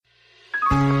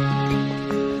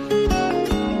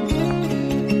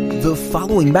The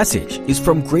following message is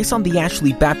from Grace on the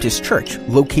Ashley Baptist Church,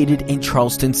 located in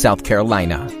Charleston, South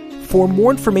Carolina. For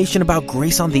more information about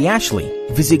Grace on the Ashley,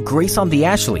 visit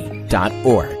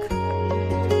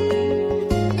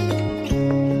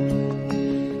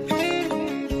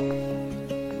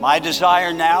graceontheashley.org. My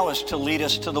desire now is to lead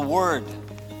us to the Word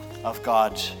of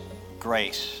God's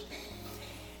grace.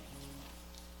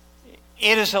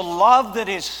 It is a love that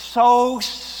is so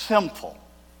simple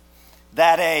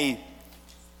that a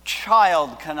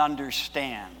child can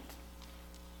understand.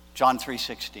 John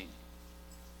 3:16.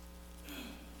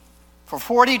 For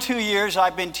 42 years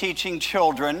I've been teaching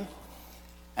children,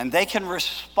 and they can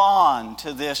respond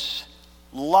to this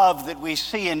love that we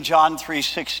see in John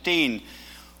 3:16.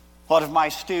 One of my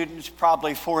students,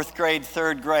 probably fourth grade,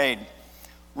 third grade,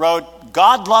 wrote,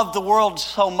 God loved the world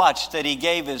so much that he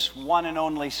gave his one and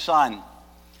only Son.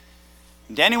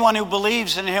 And anyone who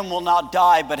believes in him will not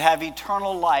die but have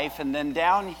eternal life. And then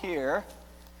down here,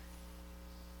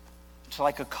 it's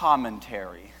like a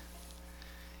commentary.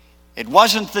 It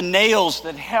wasn't the nails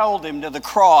that held him to the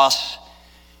cross.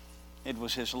 It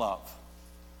was his love.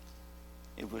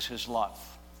 It was his love.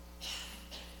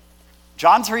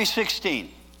 John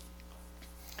 3:16.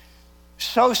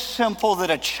 So simple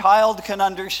that a child can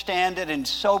understand it, and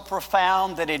so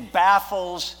profound that it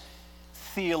baffles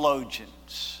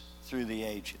theologians through the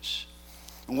ages.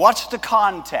 And what's the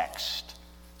context?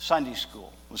 Sunday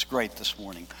school was great this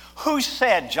morning. Who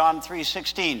said John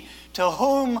 3:16? To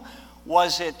whom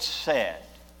was it said?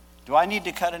 Do I need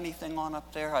to cut anything on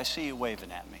up there? I see you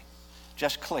waving at me.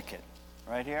 Just click it.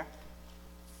 Right here?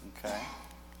 Okay.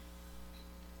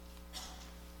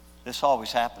 This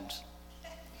always happens.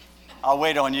 I'll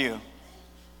wait on you.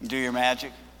 Do your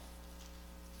magic.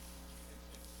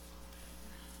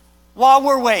 While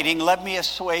we're waiting, let me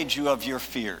assuage you of your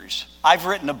fears. I've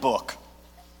written a book.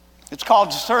 It's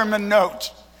called Sermon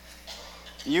Notes.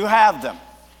 You have them.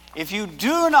 If you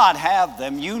do not have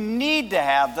them, you need to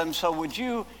have them. So would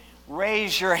you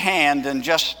raise your hand and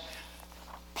just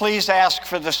please ask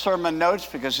for the sermon notes,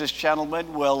 because this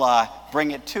gentleman will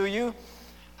bring it to you.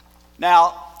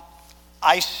 Now,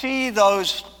 I see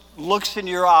those looks in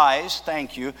your eyes,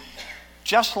 thank you.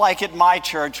 Just like at my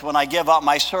church, when I give out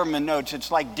my sermon notes,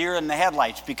 it's like deer in the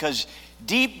headlights, because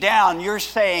deep down you're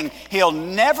saying, he'll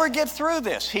never get through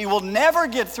this. He will never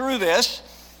get through this.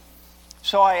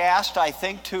 So I asked, I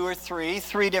think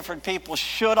three different people,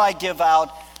 should I give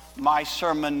out my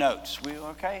sermon notes?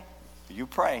 Okay? You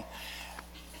pray.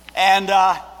 And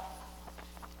I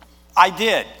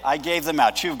did. I gave them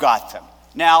out. You've got them.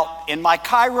 Now, in my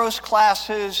Kairos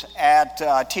classes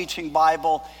at Teaching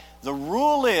Bible, the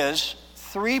rule is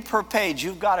 3 per page.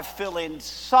 You've got to fill in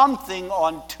something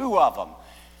on 2 of them.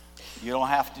 You don't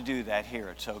have to do that here.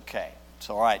 It's okay. It's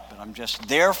all right. But I'm just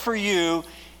there for you.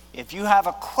 If you have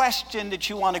a question that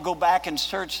you want to go back and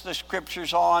search the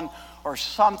scriptures on, or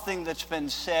something that's been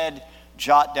said,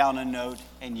 jot down a note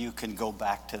and you can go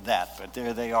back to that. But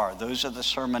there they are. Those are the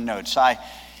sermon notes.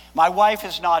 My wife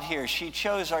is not here. She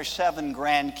chose our 7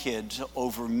 grandkids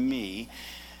over me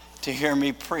to hear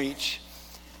me preach.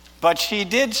 But she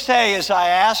did say, as I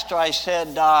asked her, I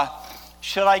said,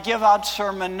 should I give out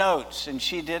sermon notes? And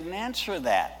she didn't answer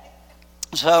that.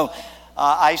 So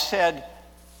I said,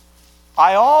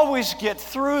 I always get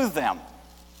through them.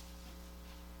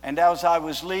 And as I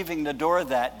was leaving the door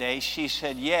that day, she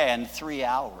said, yeah, in 3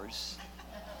 hours.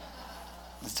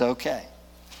 It's okay.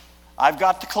 I've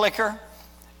got the clicker.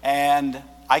 And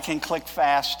I can click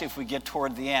fast if we get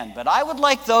toward the end. But I would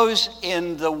like those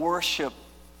in the worship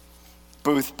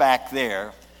booth back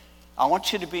there, I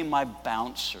want you to be my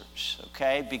bouncers,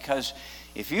 okay? Because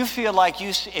if you feel like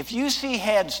if you see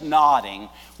heads nodding,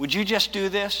 would you just do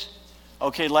this?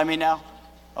 Okay, let me know.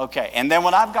 Okay, and then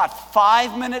when I've got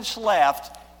 5 minutes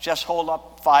left, just hold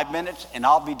up 5 minutes and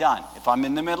I'll be done. If I'm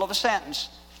in the middle of a sentence,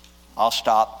 I'll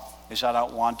stop, because I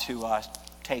don't want to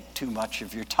take too much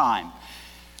of your time.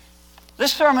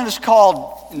 This sermon is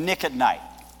called Nic at Night.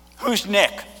 Who's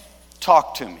Nick?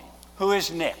 Talk to me. Who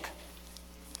is Nick?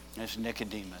 It's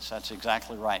Nicodemus. That's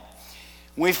exactly right.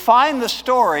 We find the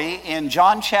story in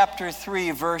John chapter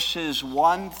 3, verses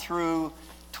 1 through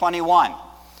 21.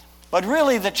 But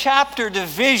really, the chapter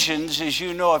divisions, as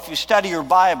you know, if you study your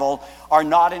Bible, are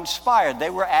not inspired. They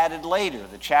were added later,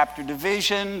 the chapter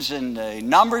divisions and the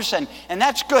numbers, and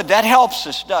that's good. That helps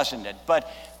us, doesn't it? But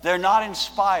they're not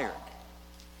inspired.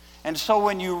 And so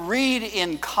when you read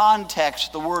in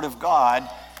context the Word of God,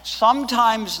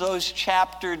 sometimes those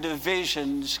chapter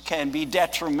divisions can be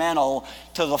detrimental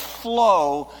to the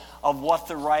flow of what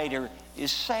the writer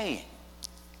is saying.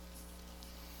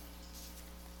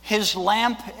 His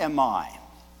Lamp Am I.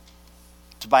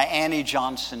 It's by Annie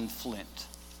Johnson Flint.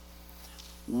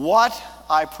 What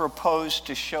I propose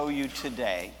to show you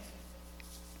today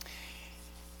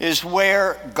is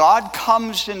where God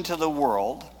comes into the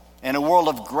world, in a world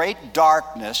of great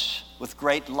darkness with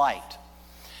great light.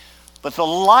 But the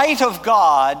light of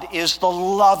God is the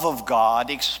love of God,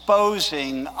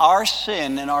 exposing our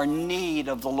sin and our need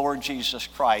of the Lord Jesus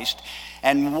Christ.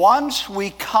 And once we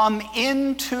come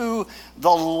into the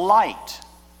light,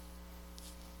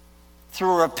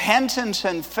 through repentance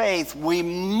and faith, we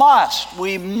must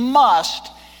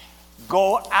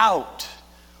go out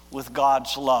with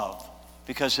God's love,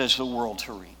 because there's a world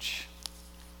to reach.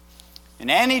 And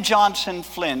Annie Johnson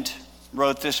Flint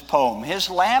wrote this poem. His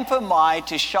lamp am I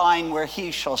to shine where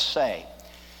he shall say.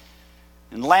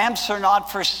 And lamps are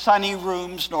not for sunny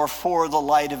rooms nor for the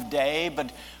light of day,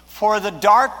 but for the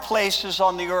dark places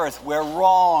on the earth where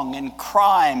wrong and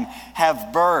crime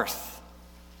have birth,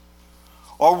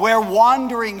 or where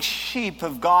wandering sheep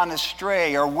have gone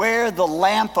astray, or where the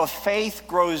lamp of faith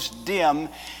grows dim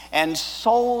and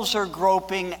souls are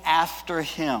groping after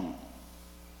him.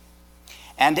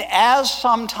 And as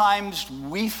sometimes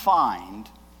we find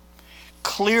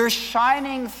clear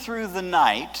shining through the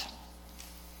night,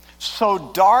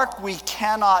 so dark we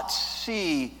cannot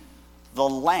see the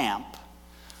lamp,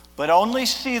 but only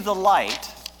see the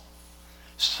light,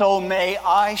 so may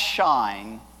I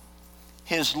shine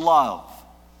his love,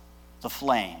 the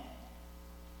flame,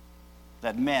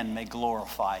 that men may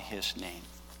glorify his name.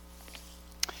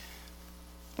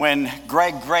 When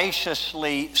Greg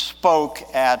graciously spoke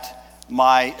at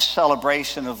my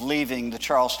celebration of leaving the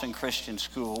Charleston Christian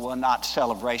School, well, not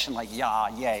celebration like, yeah,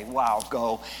 yay, wow,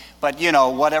 go, but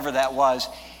whatever that was,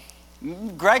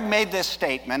 Greg made this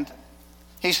statement.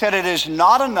 He said, it is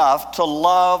not enough to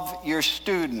love your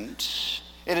students.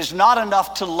 It is not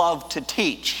enough to love to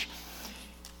teach.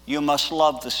 You must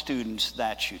love the students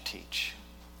that you teach.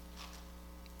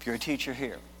 If you're a teacher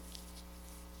here,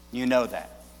 you know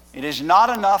that. It is not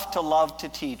enough to love to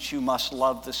teach. You must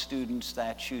love the students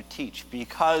that you teach,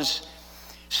 because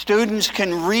students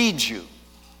can read you.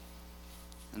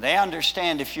 And they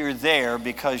understand if you're there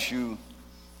because you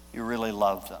really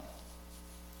love them.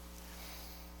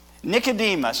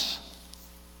 Nicodemus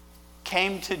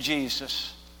came to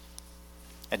Jesus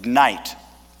at night.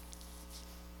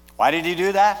 Why did he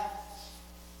do that?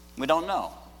 We don't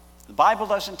know. The Bible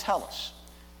doesn't tell us.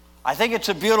 I think it's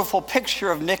a beautiful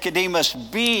picture of Nicodemus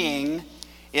being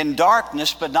in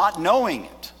darkness but not knowing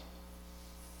it.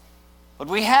 But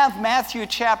we have Matthew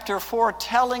chapter 4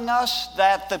 telling us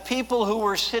that the people who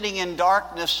were sitting in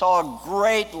darkness saw a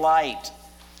great light.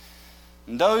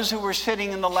 And those who were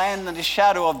sitting in the land of the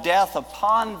shadow of death,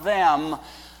 upon them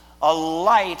a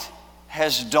light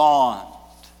has dawned.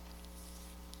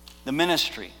 The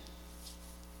ministry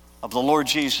of the Lord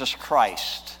Jesus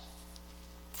Christ.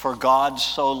 For God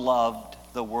so loved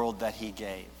the world that he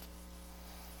gave.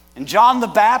 And John the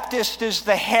Baptist is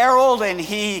the herald, and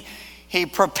he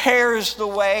prepares the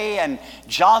way. And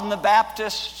John the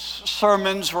Baptist's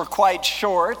sermons were quite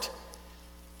short.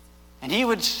 And he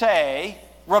would say,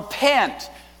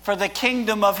 repent, for the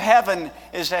kingdom of heaven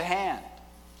is at hand.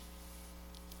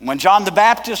 When John the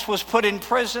Baptist was put in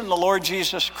prison, the Lord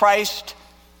Jesus Christ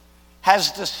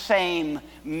has the same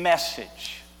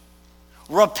message.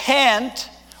 Repent,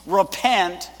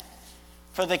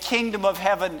 for the kingdom of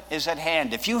heaven is at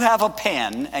hand. If you have a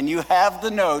pen and you have the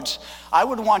notes, I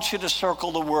would want you to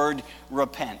circle the word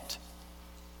repent.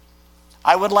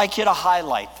 I would like you to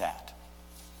highlight that.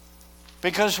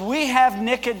 Because we have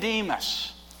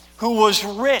Nicodemus, who was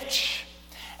rich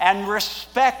and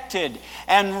respected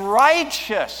and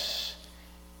righteous,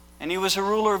 and he was a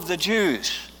ruler of the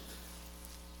Jews.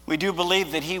 We do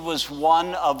believe that he was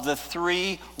one of the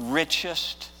 3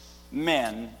 richest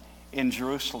men in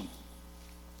Jerusalem.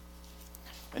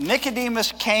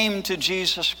 Nicodemus came to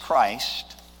Jesus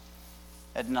Christ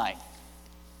at night.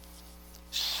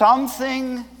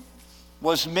 Something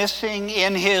was missing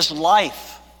in his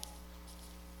life.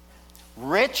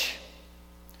 Rich,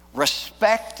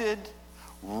 respected,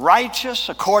 righteous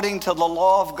according to the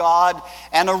law of God,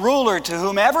 and a ruler to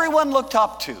whom everyone looked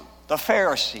up to, the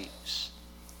Pharisees.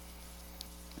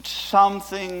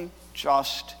 Something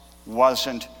just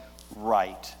wasn't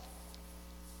right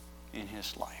in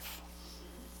his life.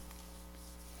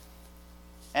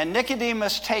 And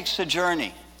Nicodemus takes a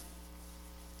journey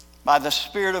by the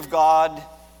Spirit of God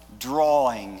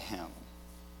drawing him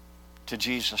to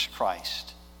Jesus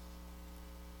Christ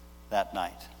that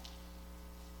night.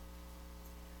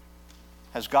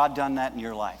 Has God done that in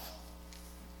your life?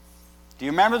 Do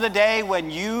you remember the day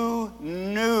when you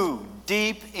knew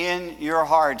deep in your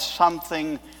heart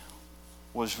something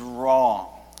was wrong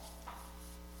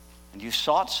and you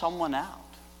sought someone out?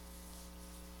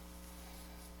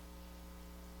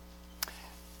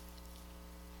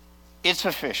 It's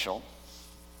official.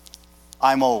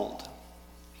 I'm old.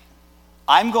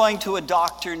 I'm going to a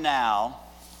doctor now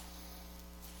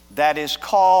that is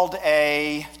called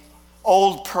a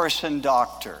old person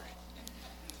doctor,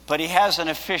 but he has an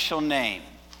official name.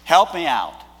 Help me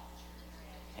out.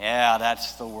 Yeah,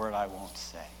 that's the word I won't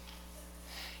say.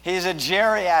 He's a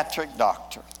geriatric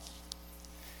doctor.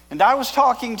 And I was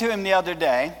talking to him the other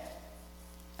day.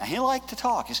 Now, he liked to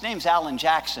talk. His name's Alan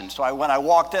Jackson. So when I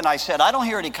walked in, I said, I don't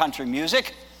hear any country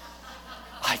music.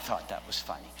 I thought that was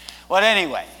funny. But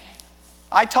anyway,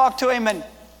 I talked to him and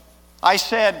I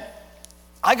said,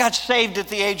 I got saved at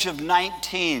the age of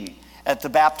 19 at the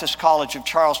Baptist College of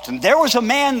Charleston. There was a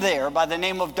man there by the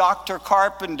name of Dr.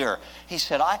 Carpenter. He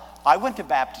said, I went to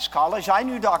Baptist College. I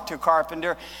knew Dr.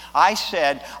 Carpenter. I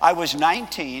said, I was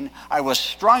 19. I was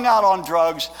strung out on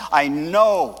drugs. I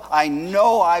know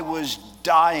I was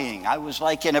dying. I was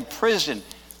like in a prison.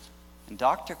 And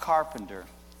Dr. Carpenter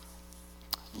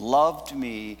loved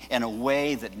me in a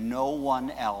way that no one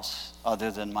else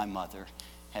other than my mother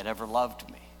had ever loved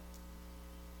me.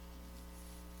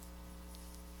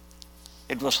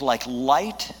 It was like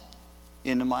light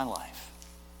into my life.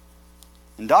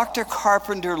 And Dr.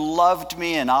 Carpenter loved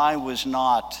me, and I was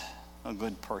not a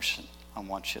good person. I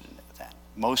want you to know that.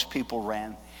 Most people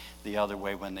ran the other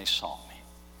way when they saw me.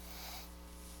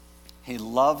 He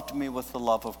loved me with the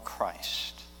love of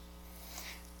Christ.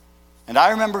 And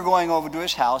I remember going over to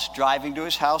his house, driving to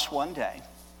his house one day,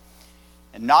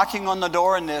 and knocking on the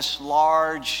door, and this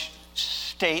large,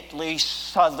 stately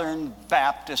Southern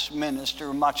Baptist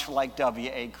minister, much like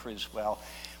W.A. Criswell,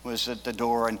 was at the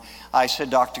door. And I said,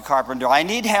 Dr. Carpenter, I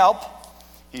need help.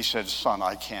 He said, son,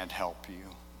 I can't help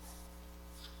you,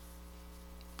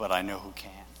 but I know who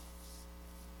can.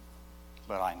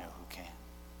 But I know who can.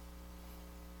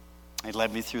 He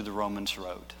led me through the Romans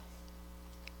road,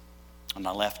 and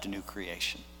I left a new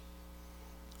creation.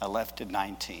 I left at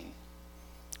 19,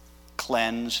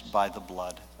 cleansed by the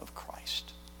blood of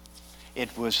Christ.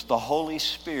 It was the Holy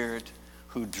Spirit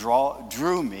who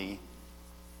drew me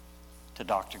to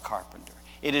Dr. Carpenter.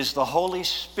 It is the Holy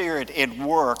Spirit at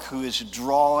work who is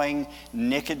drawing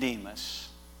Nicodemus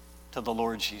to the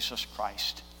Lord Jesus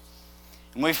Christ.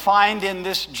 And we find in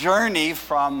this journey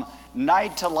from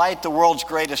night to light the world's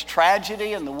greatest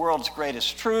tragedy and the world's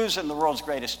greatest truths and the world's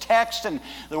greatest text and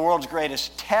the world's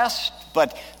greatest test.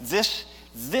 But this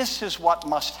is what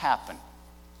must happen.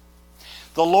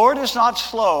 The Lord is not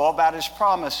slow about his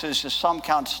promises, as some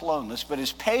count slowness, but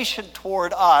is patient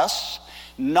toward us,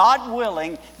 not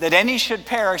willing that any should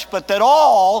perish, but that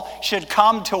all should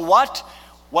come to what?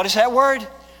 What is that word?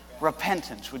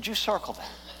 Repentance. Would you circle that?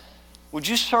 Would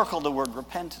you circle the word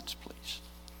repentance, please?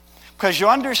 Because you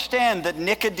understand that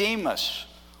Nicodemus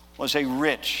was a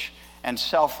rich and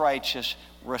self-righteous,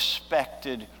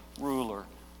 respected ruler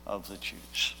of the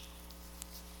Jews.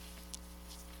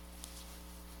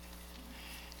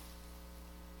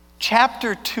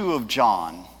 Chapter 2 of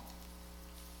John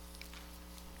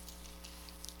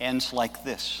ends like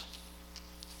this.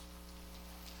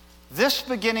 This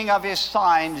beginning of his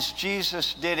signs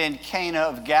Jesus did in Cana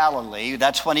of Galilee.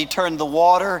 That's when he turned the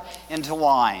water into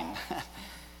wine.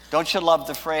 Don't you love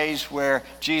the phrase where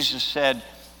Jesus said,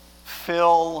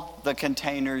 fill the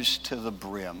containers to the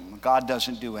brim? God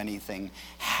doesn't do anything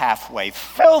halfway.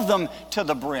 Fill them to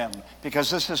the brim, because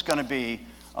this is going to be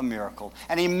a miracle.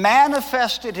 And he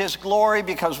manifested his glory,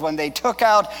 because when they took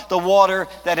out the water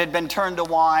that had been turned to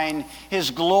wine,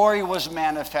 his glory was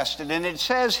manifested. And it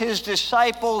says his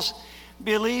disciples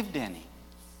believed in him.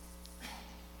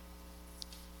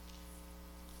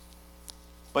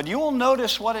 But you will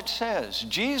notice what it says.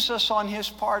 Jesus, on his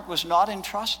part, was not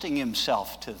entrusting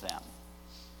himself to them.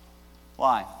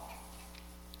 Why?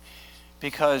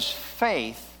 Because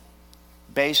faith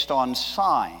based on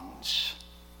signs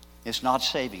is not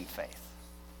saving faith.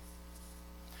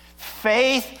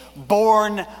 Faith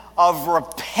born of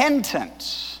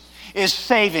repentance is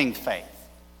saving faith.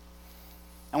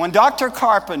 And when Dr.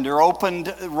 Carpenter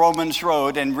opened Romans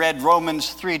Road and read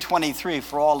Romans 3:23,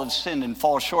 for all have sinned and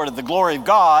fall short of the glory of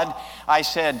God, I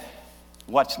said,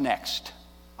 what's next?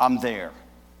 I'm there.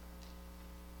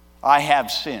 I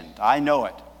have sinned. I know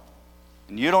it.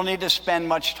 And you don't need to spend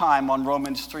much time on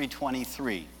Romans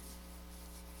 3:23.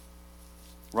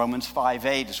 Romans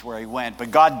 5:8 is where he went. But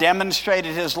God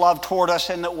demonstrated his love toward us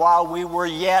in that while we were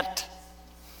yet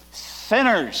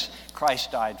sinners,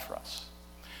 Christ died for us.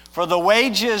 For the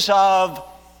wages of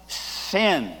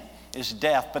Sin is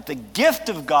death, but the gift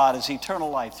of God is eternal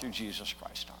life through Jesus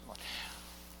Christ our Lord.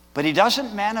 But he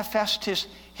doesn't manifest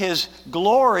his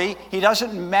glory. He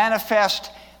doesn't manifest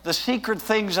the secret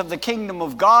things of the kingdom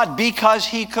of God because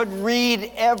he could read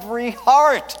every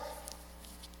heart.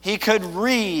 He could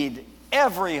read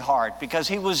every heart because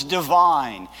he was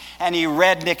divine, and he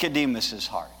read Nicodemus's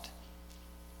heart.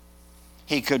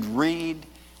 He could read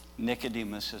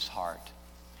Nicodemus's heart.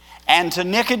 And to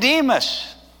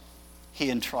Nicodemus, he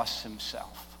entrusts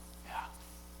himself. Yeah.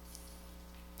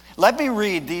 Let me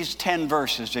read these 10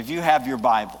 verses if you have your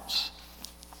Bibles.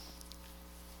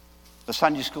 The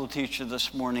Sunday school teacher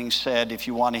this morning said, if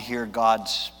you want to hear God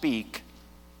speak,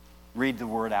 read the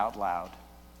word out loud.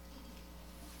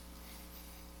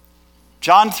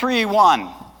 John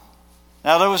 3:1.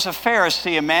 Now there was a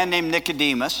Pharisee, a man named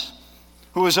Nicodemus,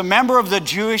 who was a member of the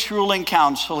Jewish ruling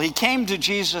council. He came to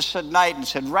Jesus at night and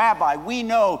said, Rabbi, we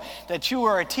know that you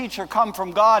are a teacher come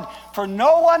from God, for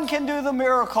no one can do the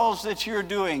miracles that you're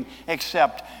doing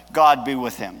except God be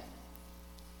with him.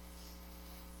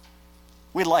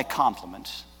 We like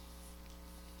compliments,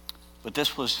 but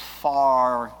this was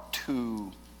far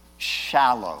too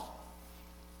shallow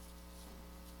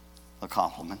a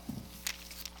compliment.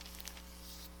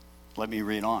 Let me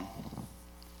read on.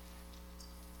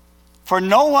 For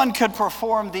no one could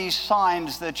perform these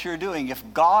signs that you're doing if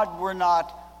God were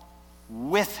not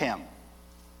with him.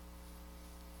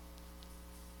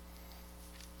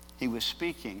 He was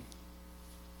speaking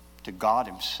to God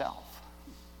himself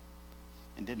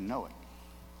and didn't know it.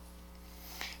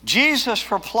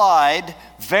 Jesus replied,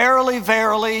 Verily,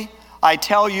 verily, I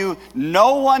tell you,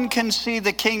 no one can see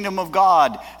the kingdom of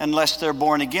God unless they're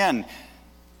born again.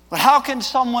 But how can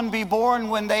someone be born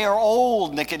when they are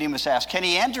old? Nicodemus asked. Can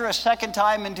he enter a second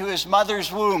time into his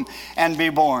mother's womb and be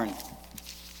born?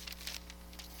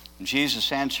 And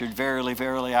Jesus answered, Verily,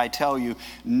 verily, I tell you,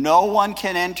 no one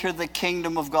can enter the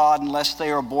kingdom of God unless they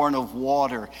are born of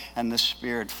water and the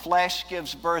Spirit. Flesh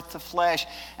gives birth to flesh,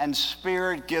 and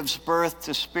Spirit gives birth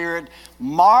to spirit.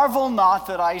 Marvel not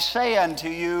that I say unto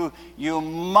you, you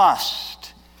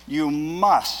must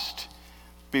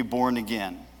be born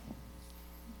again.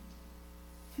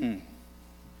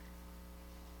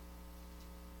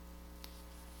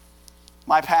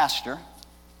 My pastor,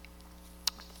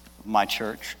 my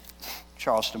church,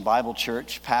 Charleston Bible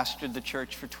Church, pastored the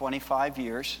church for 25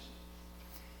 years.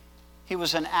 He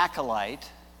was an acolyte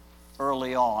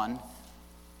early on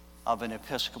of an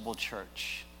Episcopal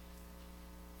church.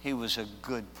 He was a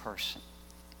good person.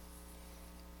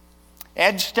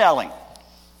 Ed Stelling.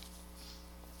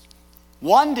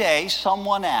 One day,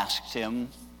 someone asked him,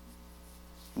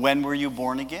 when were you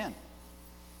born again?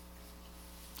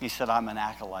 He said, I'm an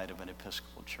acolyte of an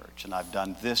Episcopal church, and I've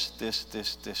done this. I've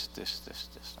done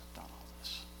all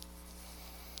this.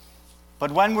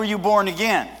 But when were you born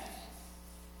again?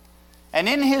 And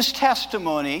in his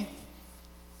testimony,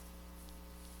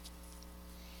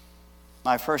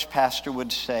 my first pastor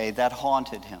would say that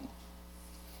haunted him.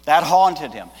 That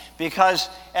haunted him. Because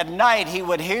at night he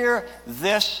would hear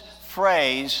this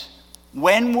phrase,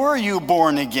 when were you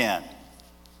born again?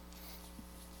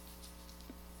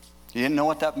 He didn't know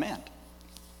what that meant.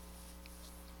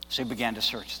 So he began to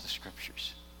search the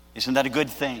scriptures. Isn't that a good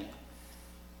thing?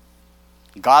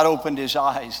 God opened his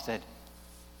eyes that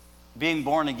being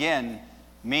born again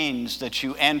means that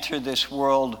you enter this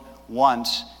world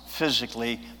once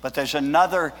physically, but there's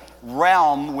another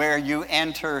realm where you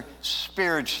enter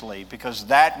spiritually, because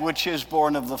that which is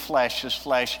born of the flesh is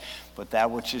flesh, but that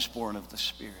which is born of the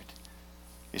Spirit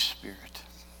is spirit.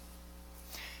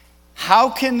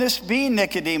 How can this be?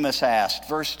 Nicodemus asked.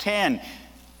 Verse 10,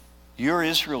 you're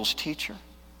Israel's teacher,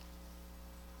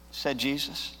 said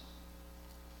Jesus,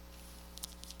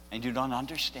 and you don't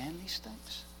understand these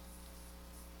things?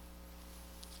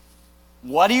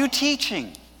 What are you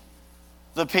teaching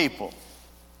the people?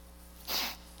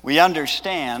 We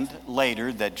understand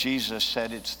later that Jesus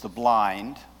said it's the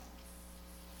blind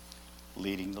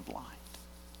leading the blind.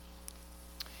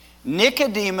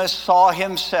 Nicodemus saw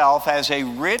himself as a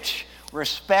rich,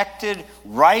 respected,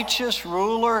 righteous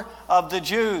ruler of the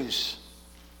Jews.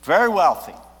 Very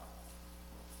wealthy.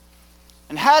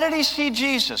 And how did he see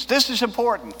Jesus? This is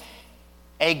important.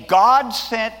 A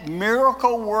God-sent,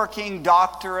 miracle-working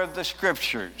doctor of the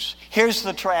Scriptures. Here's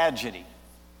the tragedy.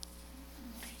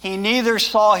 He neither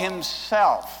saw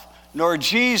himself nor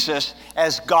Jesus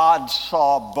as God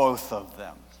saw both of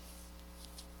them.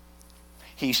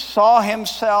 He saw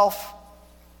himself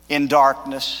in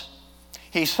darkness.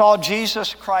 He saw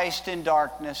Jesus Christ in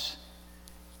darkness.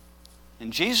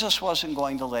 And Jesus wasn't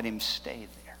going to let him stay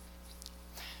there.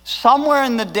 Somewhere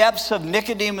in the depths of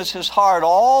Nicodemus's heart,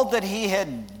 all that he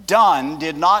had done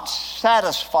did not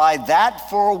satisfy that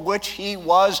for which he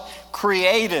was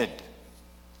created.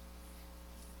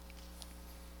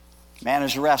 Man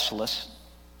is restless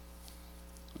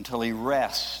until he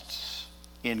rests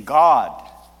in God.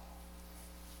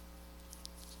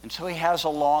 And so he has a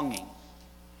longing.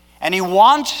 And he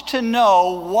wants to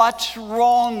know what's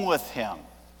wrong with him.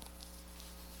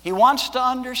 He wants to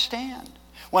understand.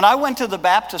 When I went to the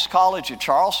Baptist College at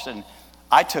Charleston,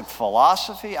 I took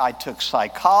philosophy, I took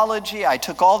psychology, I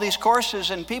took all these courses,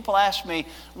 and people asked me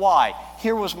why.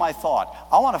 Here was my thought.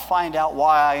 I want to find out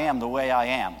why I am the way I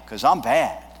am, because I'm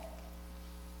bad.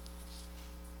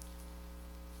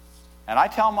 And I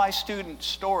tell my students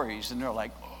stories, and they're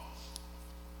like, oh,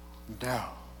 no.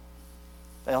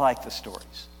 They like the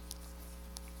stories.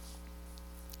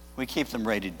 We keep them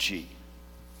rated G.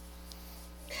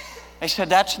 They said,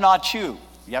 that's not you.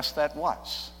 Yes, that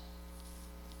was.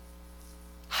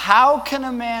 How can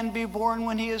a man be born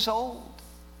when he is old?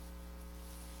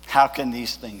 How can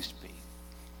these things be?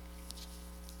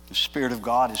 The Spirit of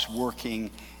God is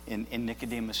working in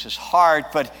Nicodemus' heart,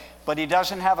 but he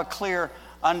doesn't have a clear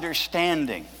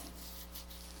understanding.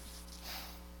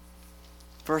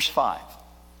 Verse 5.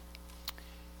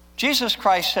 Jesus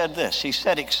Christ said this. He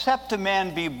said, except a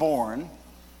man be born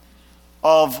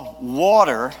of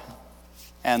water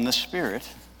and the Spirit,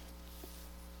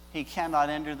 he cannot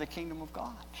enter the kingdom of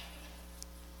God.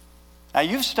 Now,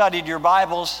 you've studied your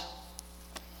Bibles.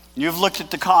 You've looked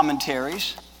at the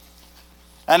commentaries.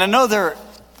 And I know there are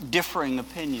differing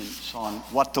opinions on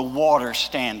what the water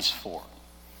stands for.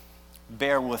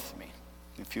 Bear with me,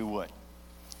 if you would.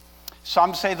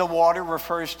 Some say the water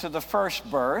refers to the first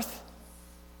birth.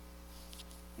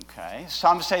 Okay.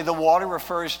 Some say the water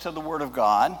refers to the Word of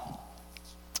God.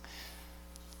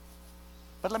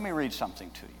 But let me read something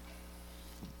to you.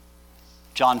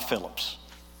 John Phillips.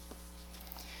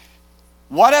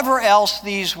 Whatever else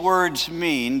these words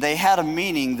mean, they had a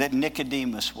meaning that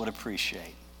Nicodemus would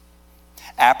appreciate,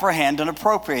 apprehend, and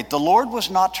appropriate. The Lord was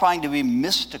not trying to be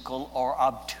mystical or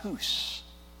obtuse.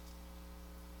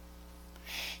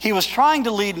 He was trying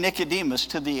to lead Nicodemus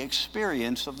to the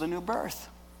experience of the new birth.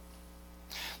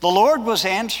 The Lord was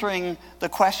answering the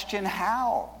question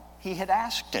how he had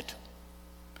asked it.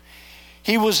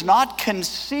 He was not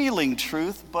concealing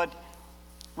truth, but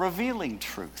revealing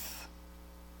truth.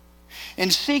 In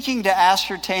seeking to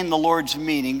ascertain the Lord's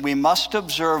meaning, we must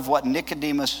observe what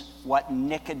Nicodemus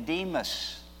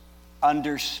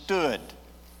understood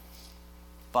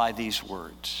by these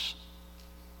words.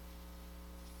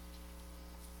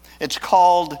 It's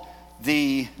called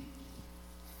the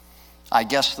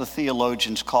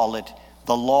theologians call it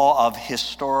the law of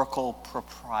historical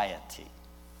propriety.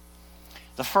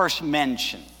 The first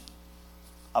mention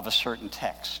of a certain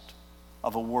text,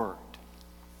 of a word.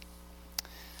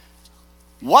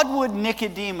 What would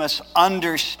Nicodemus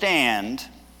understand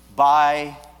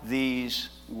by these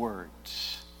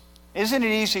words? Isn't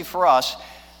it easy for us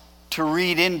to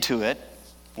read into it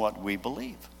what we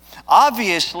believe?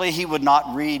 Obviously, he would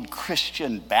not read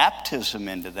Christian baptism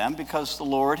into them because the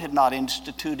Lord had not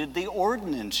instituted the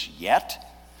ordinance yet,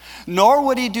 nor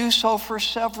would he do so for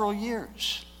several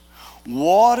years.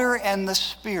 Water and the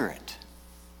Spirit.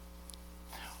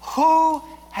 Who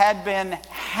had been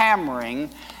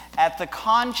hammering at the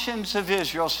conscience of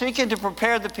Israel, seeking to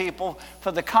prepare the people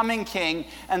for the coming king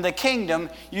and the kingdom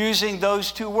using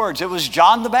those two words? It was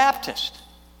John the Baptist.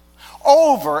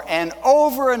 Over and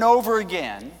over and over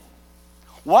again,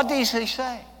 what does he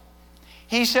say?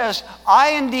 He says,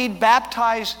 I indeed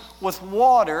baptize with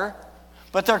water,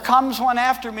 but there comes one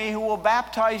after me who will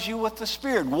baptize you with the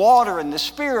Spirit. Water and the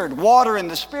Spirit, water and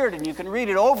the Spirit. And you can read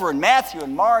it over in Matthew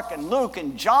and Mark and Luke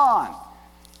and John.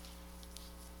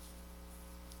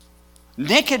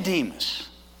 Nicodemus,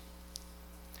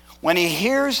 when he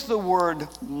hears the word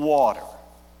water,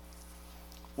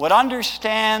 would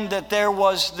understand that there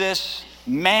was this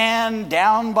man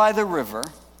down by the river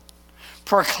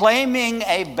proclaiming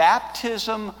a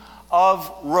baptism of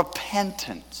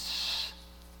repentance.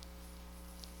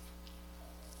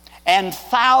 And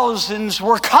thousands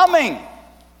were coming,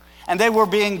 and they were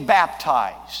being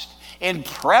baptized in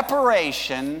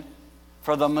preparation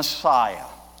for the Messiah.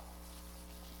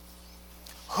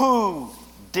 Who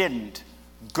didn't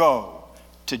go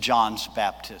to John's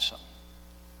baptism?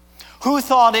 Who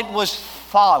thought it was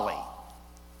folly?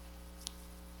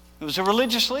 It was the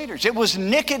religious leaders. It was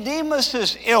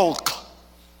Nicodemus's ilk.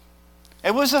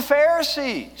 It was the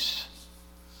Pharisees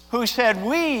who said,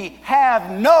 we have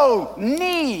no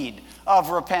need of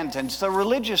repentance. The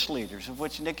religious leaders, of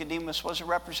which Nicodemus was a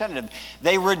representative,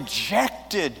 they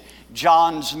rejected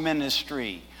John's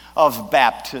ministry of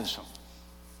baptism.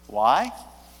 Why?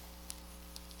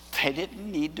 They didn't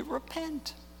need to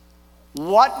repent.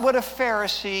 What would a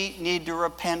Pharisee need to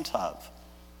repent of?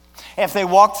 If they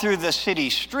walked through the city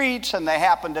streets and they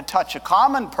happened to touch a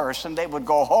common person, they would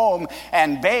go home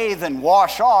and bathe and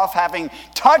wash off having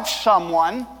touched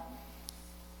someone.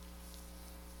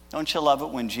 Don't you love it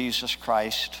when Jesus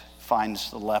Christ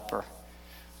finds the leper?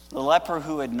 The leper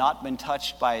who had not been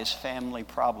touched by his family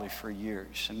probably for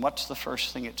years. And what's the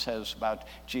first thing it says about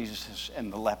Jesus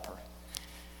and the leper?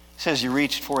 It says he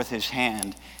reached forth his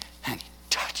hand and he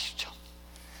touched him.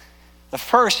 The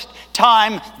first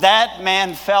time that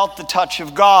man felt the touch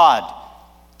of God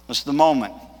was the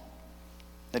moment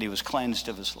that he was cleansed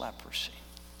of his leprosy.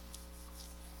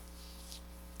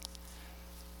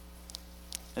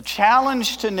 The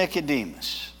challenge to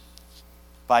Nicodemus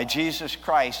by Jesus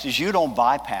Christ is you don't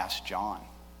bypass John.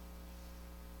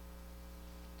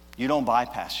 You don't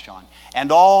bypass John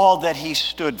and all that he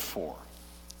stood for.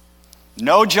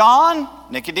 No John,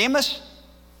 Nicodemus,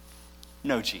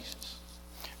 no Jesus.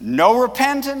 No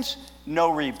repentance, no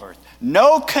rebirth.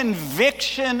 No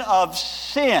conviction of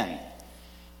sin,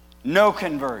 no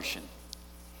conversion.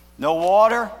 No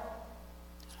water,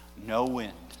 no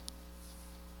wind.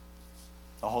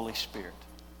 The Holy Spirit.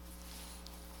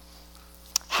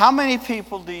 How many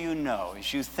people do you know,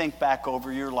 as you think back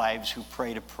over your lives, who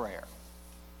prayed a prayer,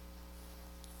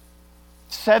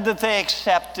 said that they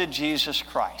accepted Jesus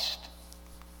Christ,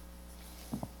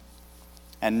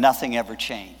 and nothing ever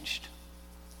changed?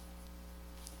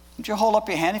 Would you hold up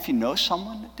your hand if you know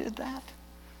someone that did that?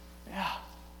 Yeah,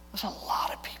 there's a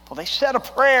lot of people. They said a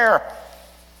prayer.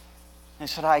 They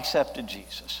said, I accepted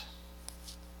Jesus.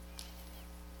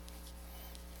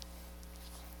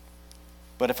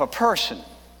 But if a person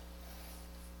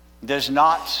does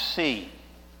not see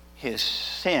his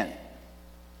sin,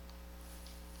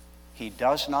 he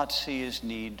does not see his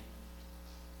need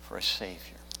for a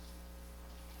Savior.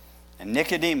 And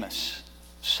Nicodemus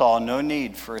saw no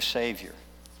need for a Savior.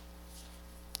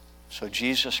 So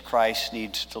Jesus Christ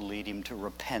needs to lead him to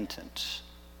repentance.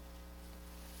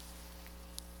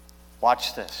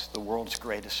 Watch this, the world's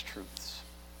greatest truths.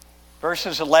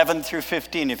 Verses 11 through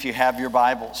 15, if you have your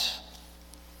Bibles.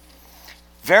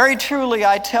 Very truly,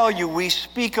 I tell you, we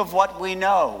speak of what we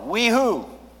know. We who?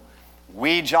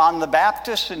 We, John the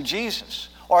Baptist and Jesus.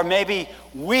 Or maybe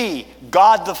we,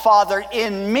 God the Father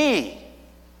in me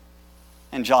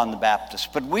and John the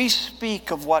Baptist. But we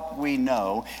speak of what we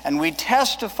know, and we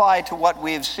testify to what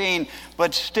we have seen,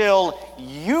 but still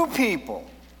you people,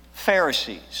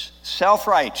 Pharisees,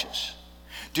 self-righteous,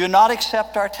 do not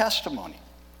accept our testimony.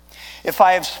 If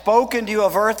I have spoken to you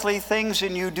of earthly things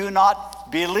and you do not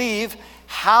believe,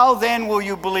 how then will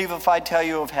you believe if I tell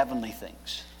you of heavenly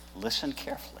things? Listen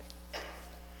carefully.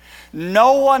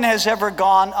 No one has ever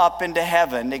gone up into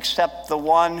heaven except the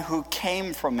one who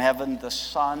came from heaven, the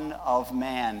Son of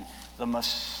Man, the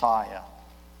Messiah.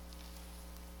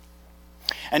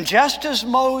 And just as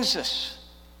Moses,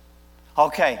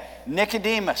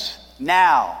 Nicodemus,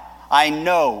 now I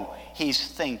know he's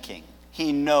thinking.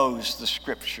 He knows the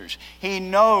scriptures. He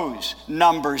knows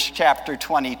Numbers chapter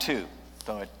 22,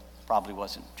 though it probably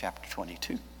wasn't chapter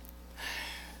 22.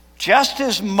 Just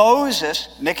as Moses,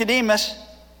 Nicodemus,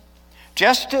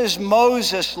 just as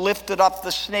Moses lifted up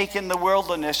the snake in the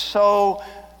wilderness, so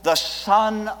the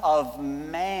Son of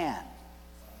Man,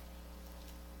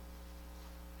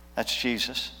 that's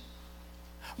Jesus,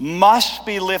 must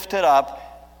be lifted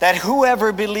up, that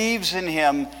whoever believes in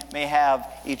him may have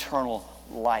eternal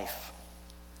life.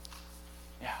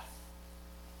 Yeah.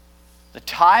 The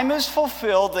time is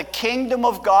fulfilled. The kingdom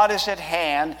of God is at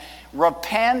hand.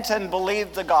 Repent and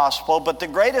believe the gospel. But the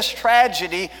greatest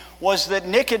tragedy was that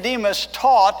Nicodemus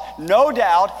taught, no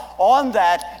doubt, on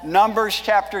that Numbers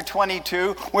chapter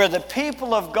 22, where the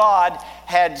people of God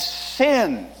had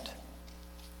sinned.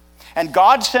 And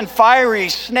God sent fiery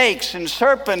snakes and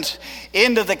serpents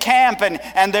into the camp,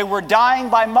 and they were dying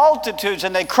by multitudes,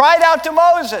 and they cried out to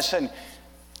Moses. And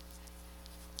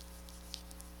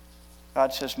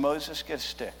God says, Moses, get a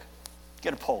stick,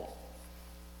 get a pole,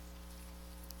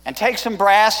 and take some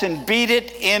brass and beat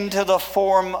it into the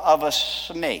form of a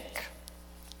snake,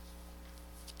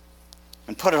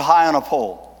 and put it high on a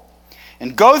pole,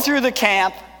 and go through the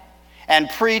camp and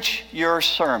preach your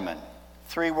sermon.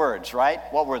 3 words, right?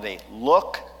 What were they?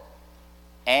 Look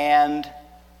and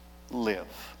live.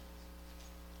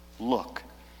 Look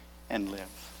and live.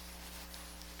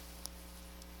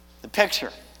 The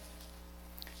picture.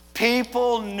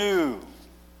 People knew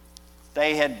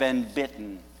they had been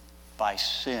bitten by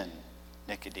sin,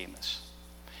 Nicodemus.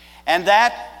 And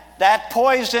that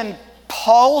poison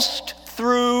pulsed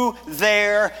through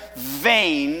their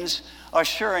veins,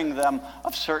 assuring them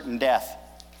of certain death.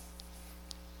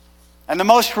 And the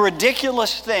most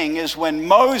ridiculous thing is when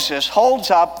Moses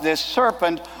holds up this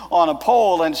serpent on a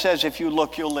pole and says, if you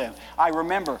look, you'll live. I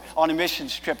remember on a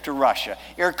missions trip to Russia,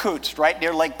 Irkutsk, right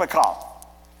near Lake Baikal.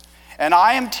 And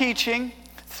I am teaching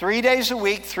 3 days a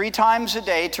week, 3 times a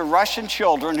day to Russian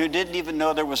children who didn't even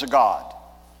know there was a God.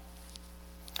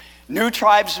 New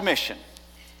Tribes Mission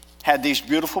had these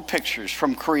beautiful pictures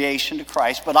from creation to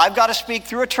Christ, but I've got to speak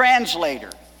through a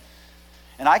translator.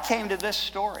 And I came to this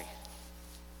story.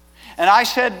 And I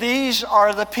said, these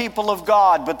are the people of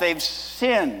God, but they've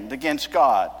sinned against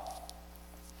God.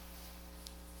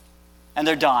 And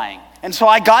they're dying. And so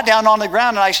I got down on the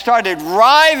ground and I started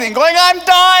writhing, going, I'm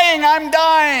dying, I'm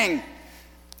dying.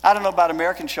 I don't know about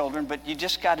American children, but you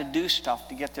just got to do stuff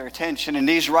to get their attention. And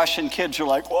these Russian kids are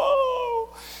like,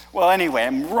 whoa. Well, anyway,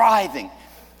 I'm writhing.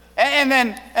 And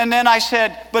then I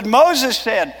said, but Moses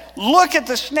said, look at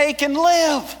the snake and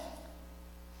live.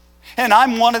 And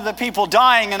I'm one of the people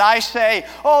dying, and I say,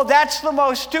 oh, that's the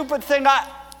most stupid thing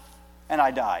and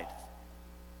I died.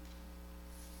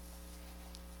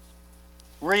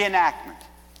 Reenactment.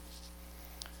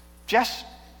 Just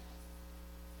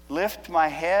lift my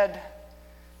head.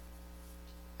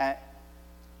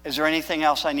 Is there anything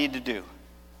else I need to do?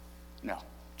 No.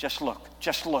 Just look.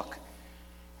 Just look.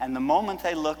 And the moment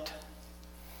they looked,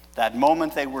 that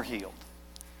moment they were healed.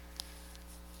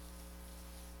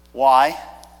 Why?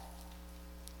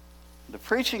 The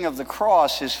preaching of the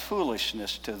cross is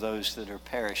foolishness to those that are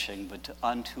perishing, but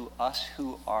unto us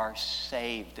who are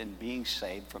saved, and being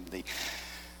saved from the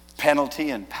penalty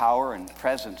and power and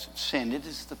presence of sin. It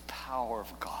is the power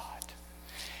of God.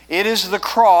 It is the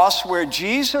cross where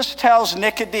Jesus tells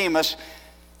Nicodemus,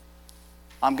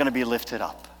 I'm going to be lifted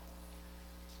up.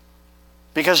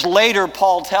 Because later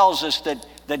Paul tells us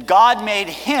that God made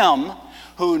him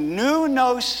who knew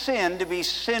no sin to be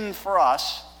sin for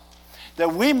us,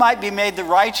 that we might be made the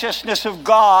righteousness of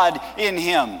God in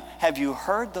him. Have you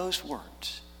heard those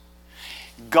words?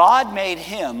 God made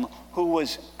him who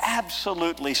was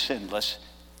absolutely sinless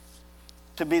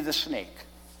to be the snake,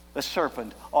 the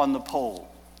serpent on the pole,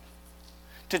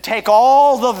 to take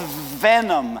all the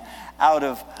venom out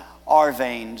of our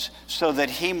veins so that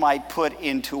he might put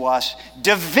into us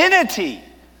divinity,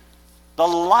 the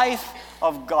life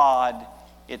of God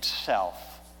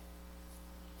itself.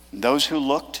 And those who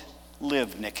looked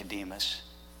lived, Nicodemus.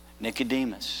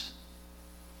 Nicodemus,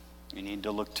 you need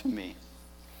to look to me.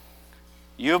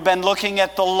 You've been looking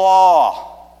at the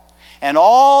law, and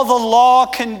all the law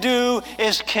can do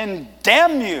is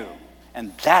condemn you,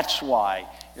 and that's why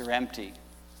you're empty.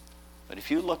 But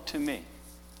if you look to me,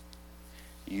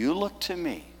 you look to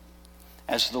me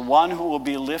as the one who will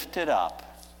be lifted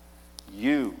up,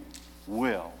 you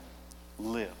will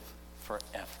live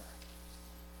forever.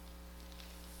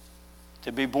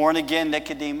 To be born again,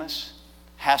 Nicodemus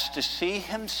has to see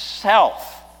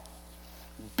himself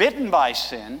bitten by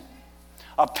sin,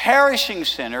 a perishing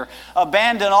sinner,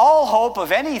 abandon all hope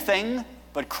of anything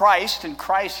but Christ and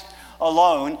Christ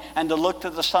alone, and to look to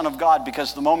the Son of God,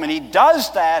 because the moment he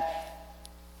does that,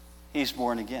 he's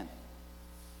born again.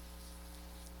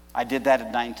 I did that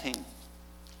at 19.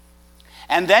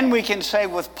 And then we can say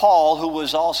with Paul, who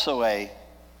was also a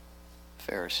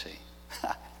Pharisee,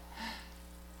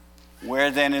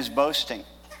 where then is boasting?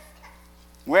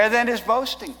 Where then is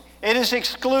boasting? It is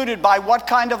excluded by what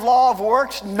kind of law of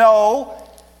works? No,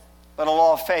 but a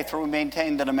law of faith, for we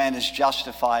maintain that a man is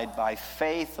justified by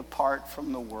faith apart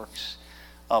from the works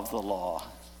of the law.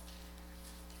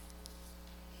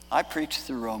 I preached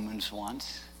through Romans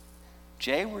once.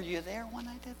 Jay, were you there when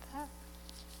I did that?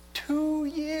 2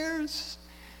 years.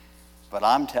 But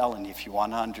I'm telling you, if you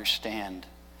want to understand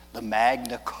the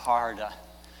Magna Carta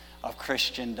of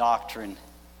Christian doctrine,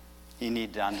 you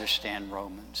need to understand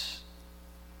Romans.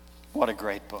 What a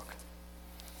great book.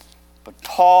 But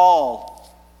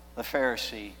Paul, the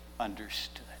Pharisee,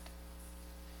 understood.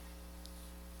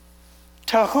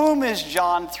 To whom is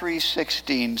John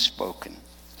 3:16 spoken?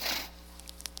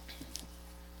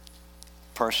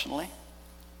 Personally,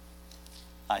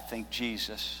 I think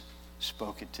Jesus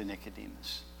spoke it to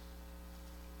Nicodemus.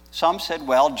 Some said,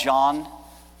 well, John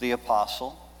the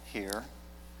Apostle here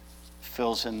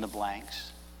fills in the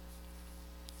blanks.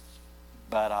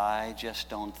 But I just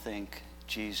don't think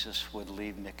Jesus would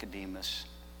leave Nicodemus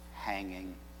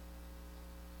hanging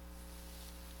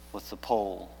with the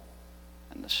pole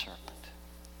and the serpent.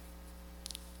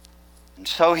 And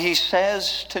so he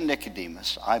says to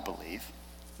Nicodemus, I believe,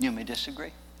 you may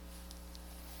disagree,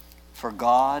 For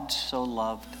God so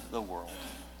loved the world.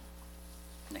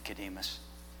 Nicodemus.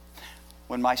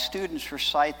 When my students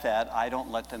recite that, I don't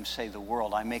let them say the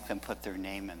world. I make them put their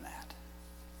name in that.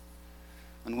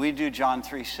 When we do John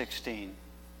 3:16,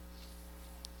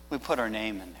 we put our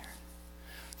name in there.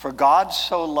 For God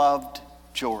so loved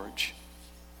George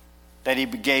that he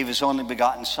gave his only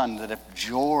begotten Son, that if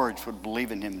George would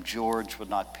believe in him, George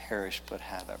would not perish but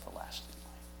have everlasting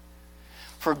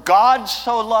life. For God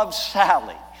so loved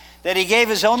Sally that he gave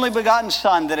his only begotten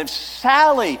Son, that if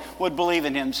Sally would believe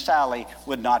in him, Sally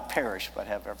would not perish but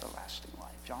have everlasting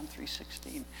life. John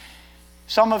 3:16.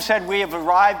 Some have said we have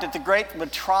arrived at the great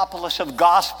metropolis of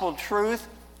gospel truth.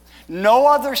 No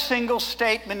other single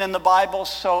statement in the Bible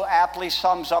so aptly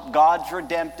sums up God's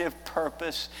redemptive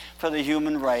purpose for the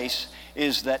human race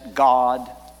is that God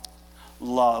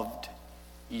loved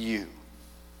you.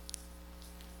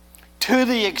 To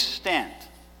the extent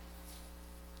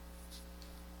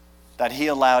that he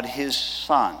allowed his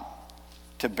Son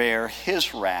to bear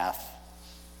his wrath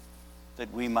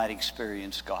that we might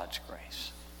experience God's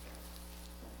grace.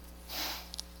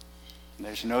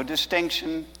 There's no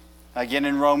distinction, again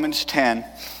in Romans 10,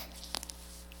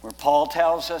 where Paul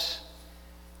tells us,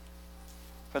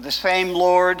 for the same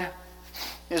Lord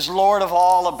is Lord of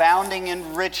all, abounding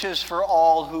in riches for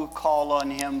all who call on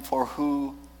him, for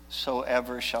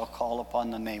whosoever shall call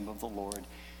upon the name of the Lord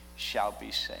shall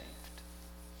be saved.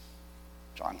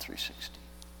 John 3:16.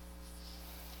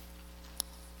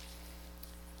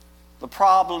 The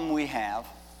problem we have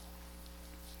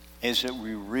is that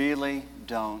we really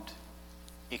don't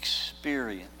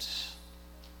experience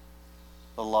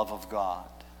the love of God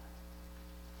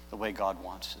the way God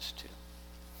wants us to.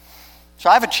 So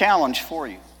I have a challenge for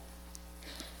you.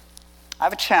 I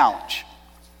have a challenge.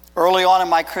 Early on in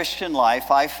my Christian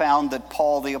life, I found that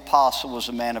Paul the Apostle was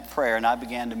a man of prayer, and I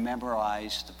began to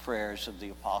memorize the prayers of the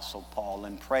Apostle Paul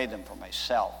and pray them for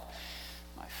myself,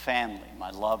 my family, my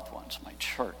loved ones, my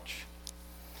church.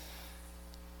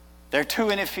 There are 2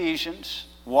 in Ephesians,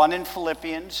 1 in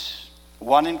Philippians,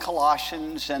 1 in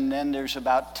Colossians, and then there's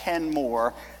about 10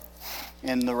 more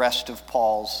in the rest of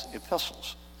Paul's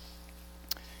epistles.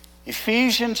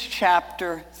 Ephesians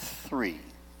chapter 3.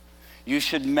 You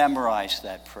should memorize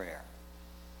that prayer.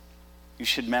 You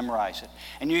should memorize it.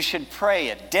 And you should pray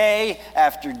it day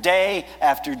after day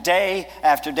after day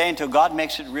after day until God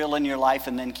makes it real in your life,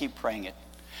 and then keep praying it.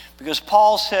 Because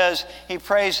Paul says he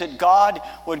prays that God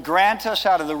would grant us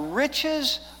out of the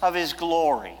riches of his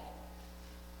glory,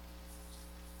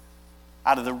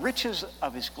 out of the riches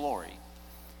of his glory,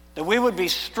 that we would be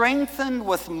strengthened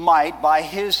with might by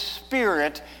his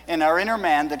Spirit in our inner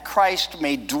man, that Christ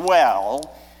may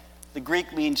dwell. The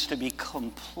Greek means to be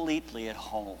completely at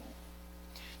home.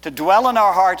 To dwell in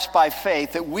our hearts by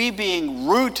faith, that we being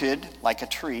rooted like a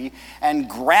tree and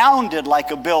grounded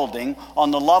like a building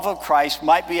on the love of Christ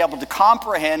might be able to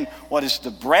comprehend what is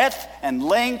the breadth and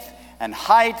length and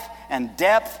height and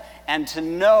depth, and to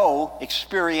know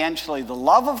experientially the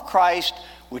love of Christ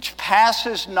which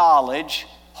passes knowledge,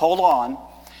 hold on,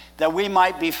 that we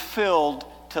might be filled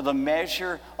to the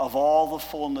measure of all the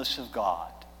fullness of God.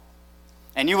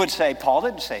 And you would say, Paul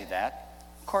didn't say that.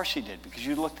 Of course he did, because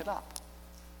you looked it up.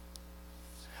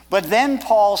 But then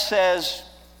Paul says,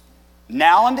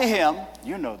 now unto him,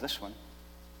 you know this one,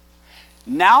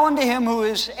 now unto him who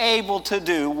is able to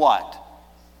do what?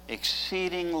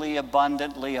 Exceedingly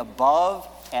abundantly above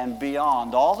and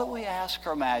beyond all that we ask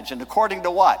or imagine. According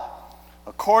to what?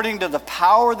 According to the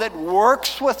power that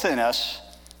works within us,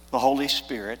 the Holy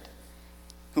Spirit,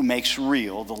 who makes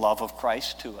real the love of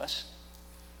Christ to us.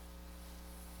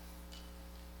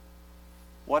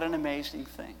 What an amazing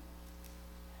thing.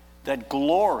 That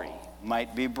glory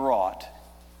might be brought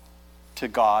to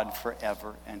God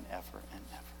forever and ever and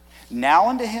ever. Now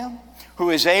unto him who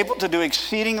is able to do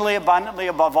exceedingly abundantly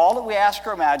above all that we ask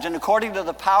or imagine, according to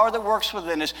the power that works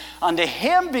within us, unto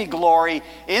him be glory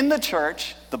in the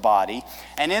church, the body,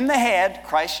 and in the head,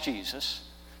 Christ Jesus,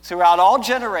 throughout all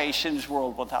generations,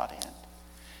 world without end.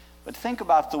 But think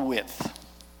about the width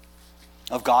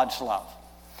of God's love.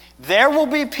 There will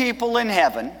be people in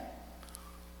heaven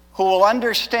who will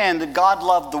understand that God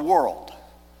loved the world.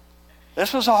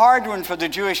 This was a hard one for the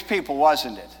Jewish people,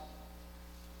 wasn't it?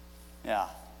 Yeah.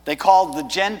 They called the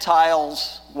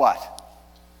Gentiles what?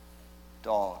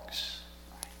 Dogs.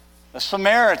 The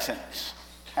Samaritans,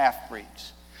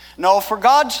 half-breeds. No, for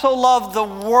God so loved the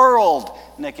world,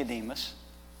 Nicodemus.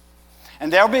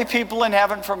 And there'll be people in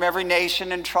heaven from every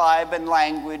nation and tribe and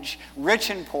language,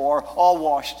 rich and poor, all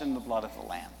washed in the blood of the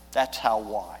Lamb. That's how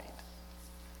wide.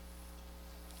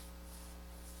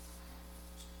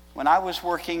 When I was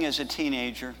working as a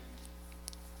teenager,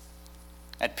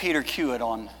 at Peter Hewitt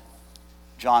on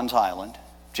James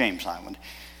Island,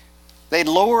 they'd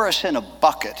lower us in a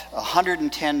bucket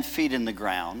 110 feet in the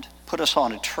ground, put us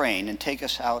on a train, and take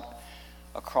us out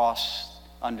across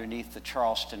underneath the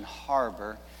Charleston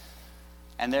Harbor.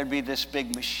 And there'd be this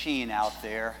big machine out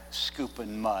there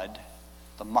scooping mud,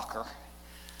 the mucker.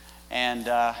 And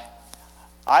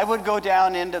I would go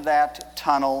down into that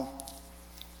tunnel,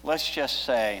 let's just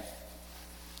say,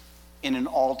 in an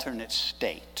alternate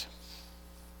state.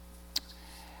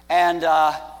 And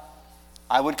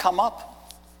I would come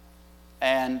up,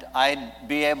 and I'd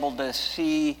be able to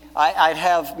see, I'd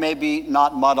have maybe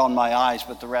not mud on my eyes,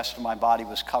 but the rest of my body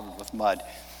was covered with mud.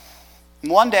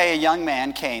 And one day a young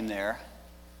man came there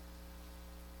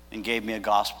and gave me a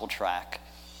gospel tract.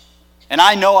 And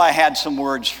I know I had some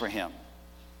words for him.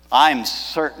 I'm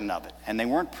certain of it, and they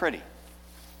weren't pretty.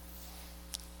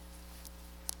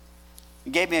 He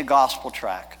gave me a gospel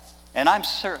tract, and I'm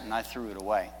certain I threw it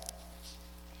away.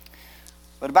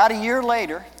 But about a year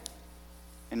later,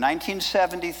 in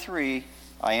 1973,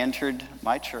 I entered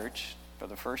my church for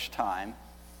the first time,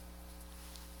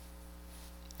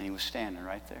 and he was standing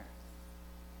right there.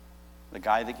 The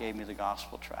guy that gave me the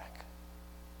gospel tract.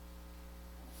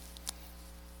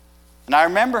 And I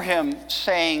remember him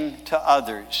saying to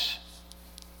others,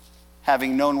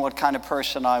 having known what kind of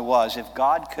person I was, if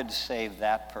God could save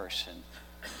that person,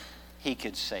 he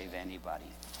could save anybody.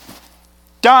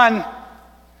 Done.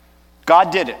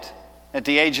 God did it at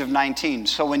the age of 19.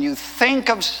 So when you think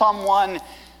of someone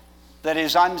that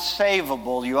is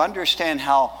unsavable, you understand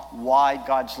how wide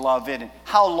God's love is.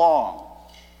 How long?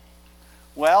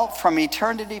 Well, from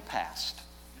eternity past.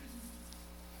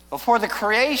 Before the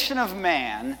creation of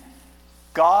man,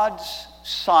 God's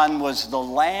Son was the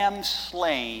lamb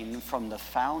slain from the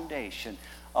foundation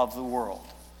of the world.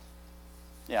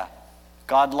 Yeah,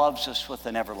 God loves us with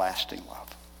an everlasting love.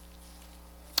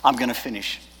 I'm going to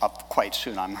finish up quite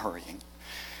soon. I'm hurrying.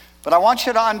 But I want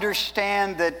you to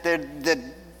understand that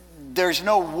there's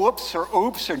no whoops or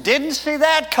oops or didn't see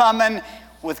that coming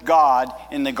with God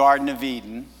in the Garden of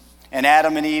Eden and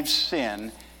Adam and Eve's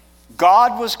sin.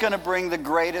 God was going to bring the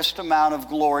greatest amount of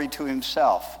glory to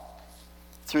himself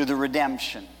through the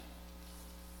redemption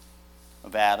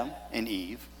of Adam and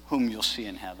Eve, whom you'll see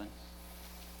in heaven,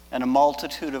 and a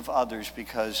multitude of others,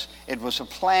 because it was a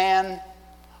plan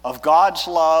of God's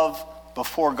love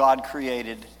before God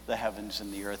created the heavens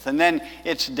and the earth. And then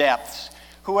its depths.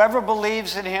 Whoever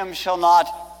believes in him shall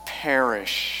not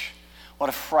perish. What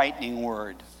a frightening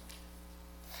word.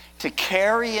 To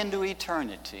carry into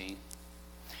eternity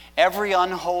every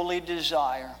unholy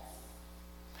desire,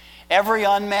 every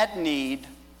unmet need,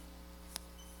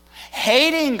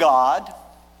 hating God,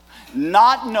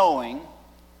 not knowing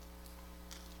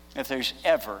if there's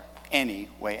ever any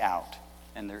way out.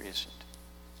 And there isn't.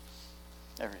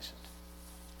 There isn't.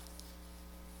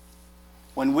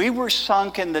 When we were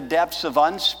sunk in the depths of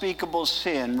unspeakable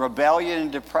sin, rebellion,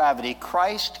 and depravity,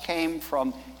 Christ came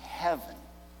from heaven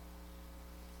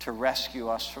to rescue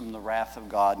us from the wrath of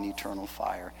God and eternal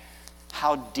fire.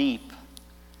 How deep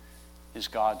is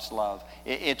God's love?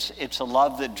 It's a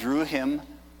love that drew him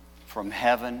from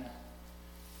heaven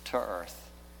to earth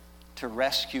to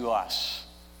rescue us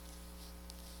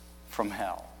from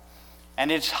hell.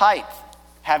 And its height,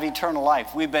 have eternal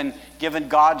life. We've been given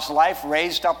God's life,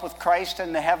 raised up with Christ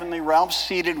in the heavenly realms,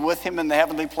 seated with him in the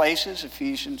heavenly places,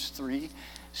 Ephesians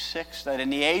 3:6, that in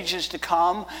the ages to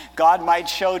come, God might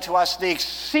show to us the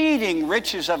exceeding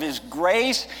riches of his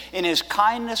grace in his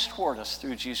kindness toward us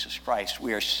through Jesus Christ.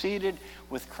 We are seated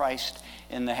with Christ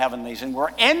in the heavenlies, and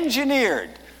we're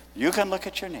engineered. You can look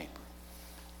at your neighbor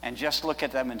and just look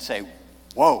at them and say,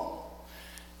 whoa.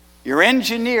 You're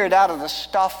engineered out of the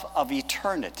stuff of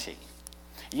eternity.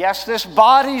 Yes, this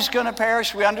body's going to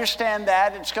perish. We understand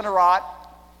that. It's going to rot.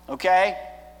 Okay?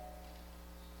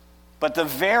 But the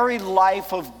very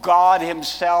life of God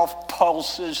himself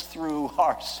pulses through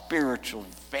our spiritual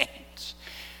veins.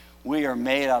 We are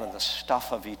made out of the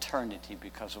stuff of eternity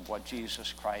because of what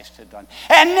Jesus Christ had done.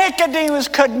 And Nicodemus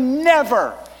could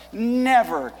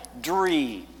never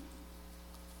dream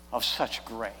of such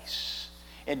grace.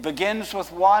 It begins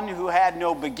with one who had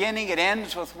no beginning. It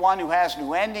ends with one who has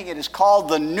no ending. It is called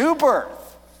the new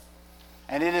birth.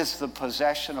 And it is the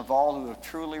possession of all who have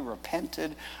truly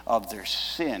repented of their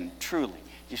sin. Truly.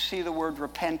 You see the word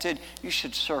repented? You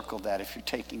should circle that if you're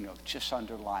taking notes. Just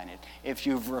underline it. If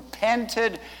you've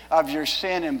repented of your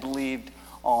sin and believed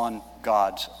on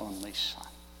God's only Son.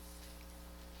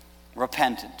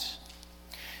 Repentance.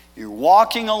 You're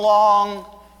walking along.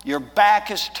 Your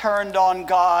back is turned on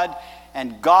God.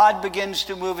 And God begins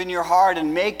to move in your heart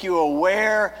and make you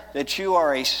aware that you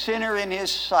are a sinner in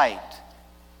his sight.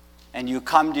 and you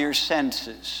come to your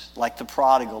senses like the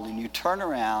prodigal, and you turn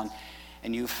around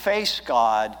and you face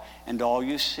God, and all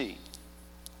you see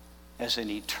is an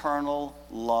eternal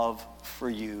love for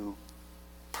you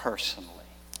personally.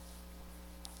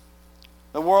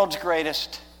 The world's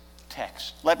greatest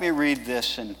text. Let me read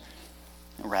this and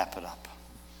wrap it up.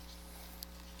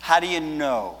 How do you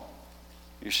know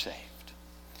you're saved?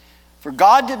 For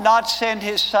God did not send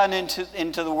his Son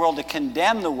into the world to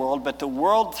condemn the world, but the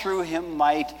world through him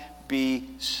might be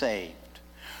saved.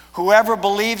 Whoever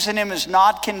believes in him is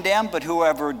not condemned, but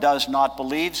whoever does not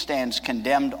believe stands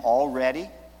condemned already.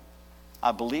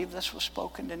 I believe this was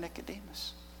spoken to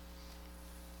Nicodemus.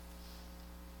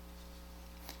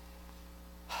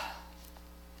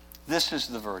 This is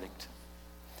the verdict.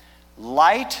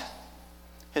 Light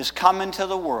has come into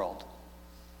the world,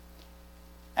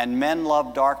 and men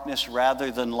love darkness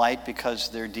rather than light because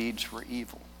their deeds were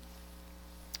evil.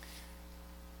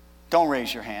 Don't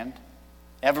raise your hand.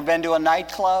 Ever been to a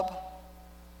nightclub?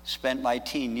 Spent my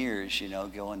teen years,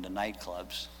 going to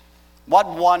nightclubs. What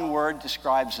one word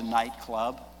describes a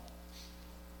nightclub?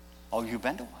 Oh, you've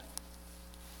been to one?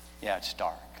 Yeah, it's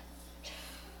dark.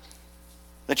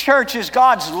 The church is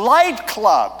God's light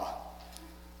club.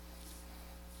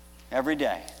 Every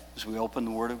day, as we open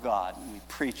the Word of God and we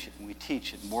preach it and we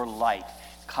teach it, more light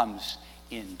comes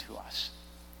into us.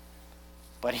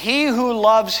 But he who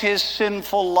loves his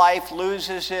sinful life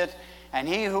loses it, and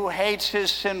he who hates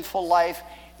his sinful life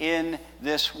in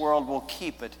this world will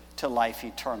keep it to life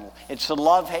eternal. It's the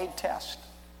love-hate test.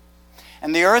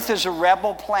 And the earth is a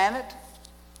rebel planet,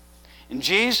 and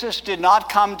Jesus did not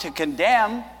come to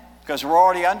condemn, because we're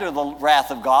already under the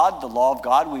wrath of God, the law of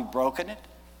God. We've broken it.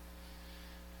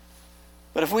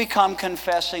 But if we come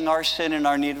confessing our sin and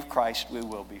our need of Christ, we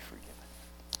will be forgiven.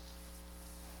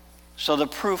 So the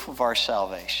proof of our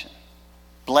salvation.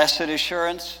 Blessed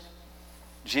assurance,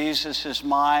 Jesus is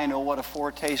mine. Oh, what a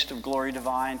foretaste of glory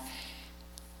divine.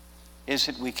 Is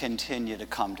that we continue to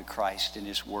come to Christ in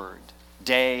his word,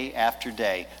 day after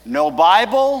day. No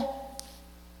Bible,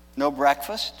 no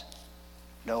breakfast.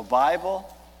 No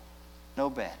Bible, no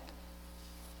bed.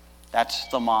 That's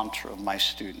the mantra of my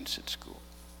students at school.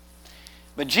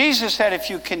 But Jesus said, if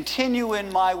you continue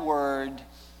in my word,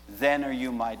 then are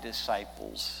you my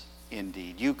disciples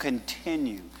indeed. You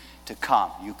continue to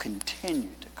come. You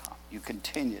continue to come. You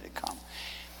continue to come.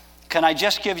 Can I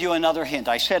just give you another hint?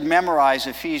 I said memorize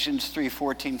Ephesians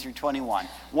 3:14 through 21.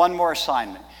 One more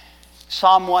assignment.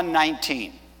 Psalm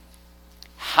 119.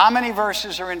 How many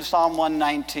verses are in Psalm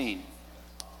 119?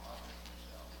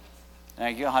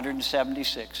 Thank you,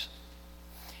 176.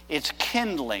 It's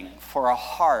kindling for a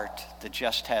heart that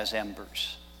just has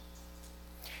embers.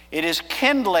 It is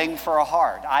kindling for a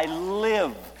heart. I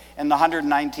live in the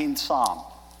 119th Psalm.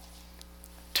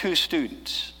 2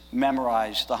 students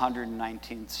memorized the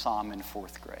 119th Psalm in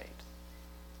 4th grade.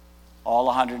 All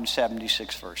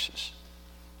 176 verses.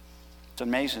 It's an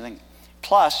amazing thing.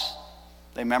 Plus,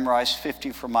 they memorized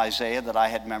 50 from Isaiah that I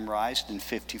had memorized and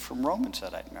 50 from Romans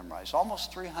that I'd memorized.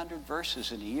 Almost 300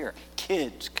 verses in a year.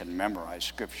 Kids can memorize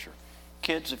Scripture.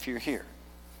 Kids, if you're here,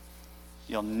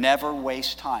 you'll never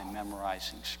waste time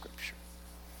memorizing Scripture.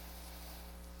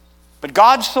 But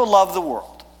God so loved the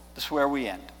world. This is where we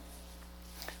end.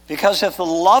 Because if the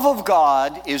love of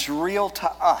God is real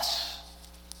to us,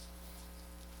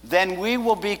 then we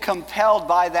will be compelled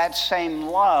by that same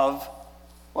love.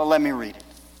 Well, let me read it.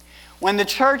 When the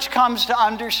church comes to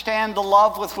understand the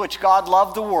love with which God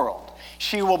loved the world,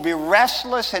 she will be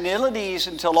restless and ill at ease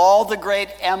until all the great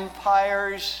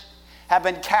empires have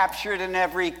been captured and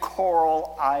every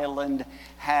coral island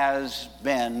has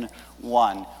been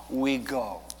won. We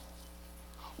go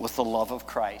with the love of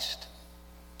Christ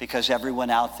because everyone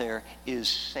out there is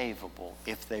savable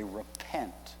if they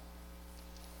repent.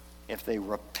 If they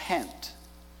repent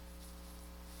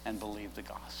and believe the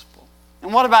gospel.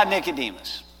 And what about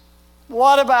Nicodemus?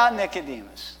 What about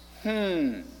Nicodemus?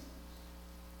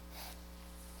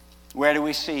 Where do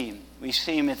we see him? We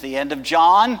see him at the end of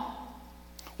John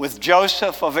with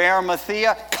Joseph of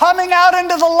Arimathea coming out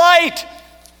into the light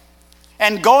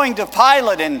and going to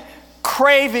Pilate and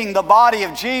craving the body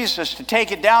of Jesus to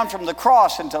take it down from the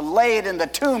cross and to lay it in the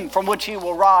tomb from which he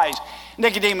will rise.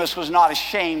 Nicodemus was not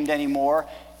ashamed anymore.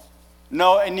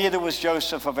 No, and neither was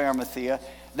Joseph of Arimathea.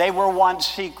 They were once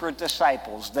secret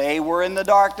disciples. They were in the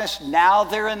darkness. Now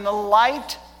they're in the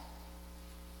light.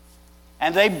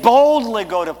 And they boldly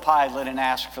go to Pilate and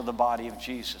ask for the body of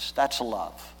Jesus. That's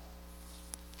love.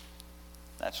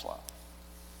 That's love.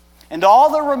 And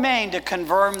all that remained to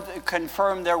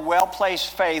confirm their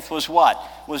well-placed faith was what?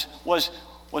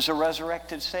 Was a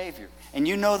resurrected Savior. And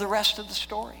you know the rest of the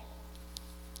story.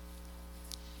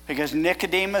 Because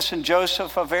Nicodemus and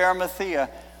Joseph of Arimathea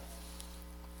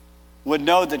would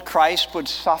know that Christ would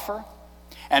suffer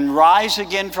and rise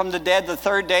again from the dead the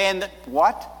third day. And that,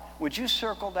 what? Would you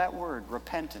circle that word,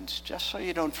 repentance, just so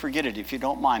you don't forget it, if you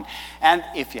don't mind, and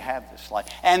if you have this life.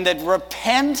 And that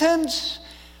repentance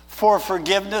for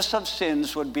forgiveness of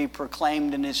sins would be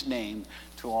proclaimed in his name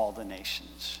to all the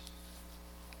nations.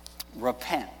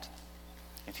 Repent.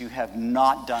 If you have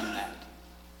not done that,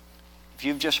 if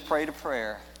you've just prayed a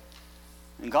prayer,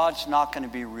 and God's not going to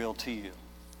be real to you.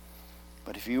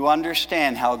 But if you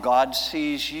understand how God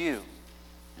sees you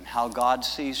and how God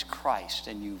sees Christ,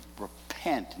 and you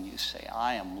repent and you say,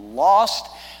 I am lost,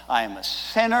 I am a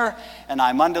sinner, and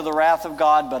I'm under the wrath of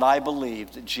God, but I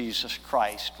believe that Jesus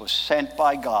Christ was sent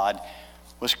by God,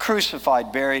 was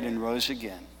crucified, buried, and rose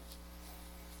again,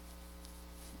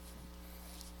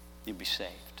 you'll be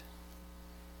saved.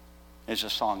 As a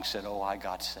song said, oh, I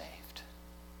got saved.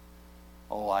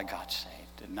 Oh, I got saved.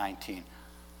 At 19,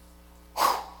 whew,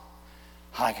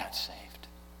 I got saved.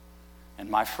 And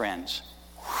my friends,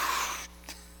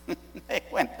 whew, they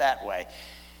went that way.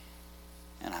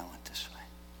 And I went this way.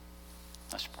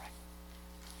 Let's pray.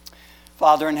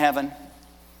 Father in heaven,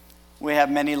 we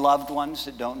have many loved ones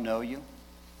that don't know you.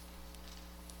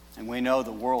 And we know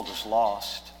the world is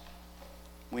lost.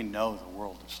 We know the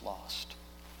world is lost.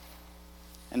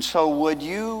 And so would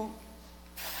you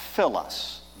fill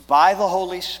us by the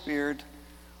Holy Spirit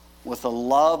with a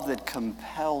love that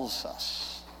compels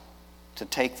us to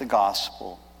take the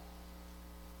gospel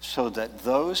so that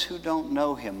those who don't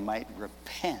know him might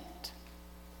repent,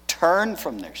 turn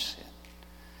from their sin,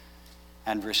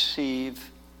 and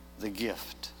receive the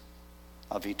gift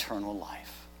of eternal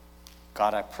life.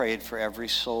 God, I prayed for every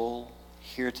soul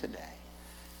here today.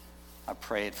 I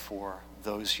prayed for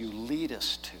those you lead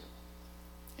us to.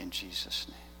 In Jesus'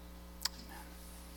 name.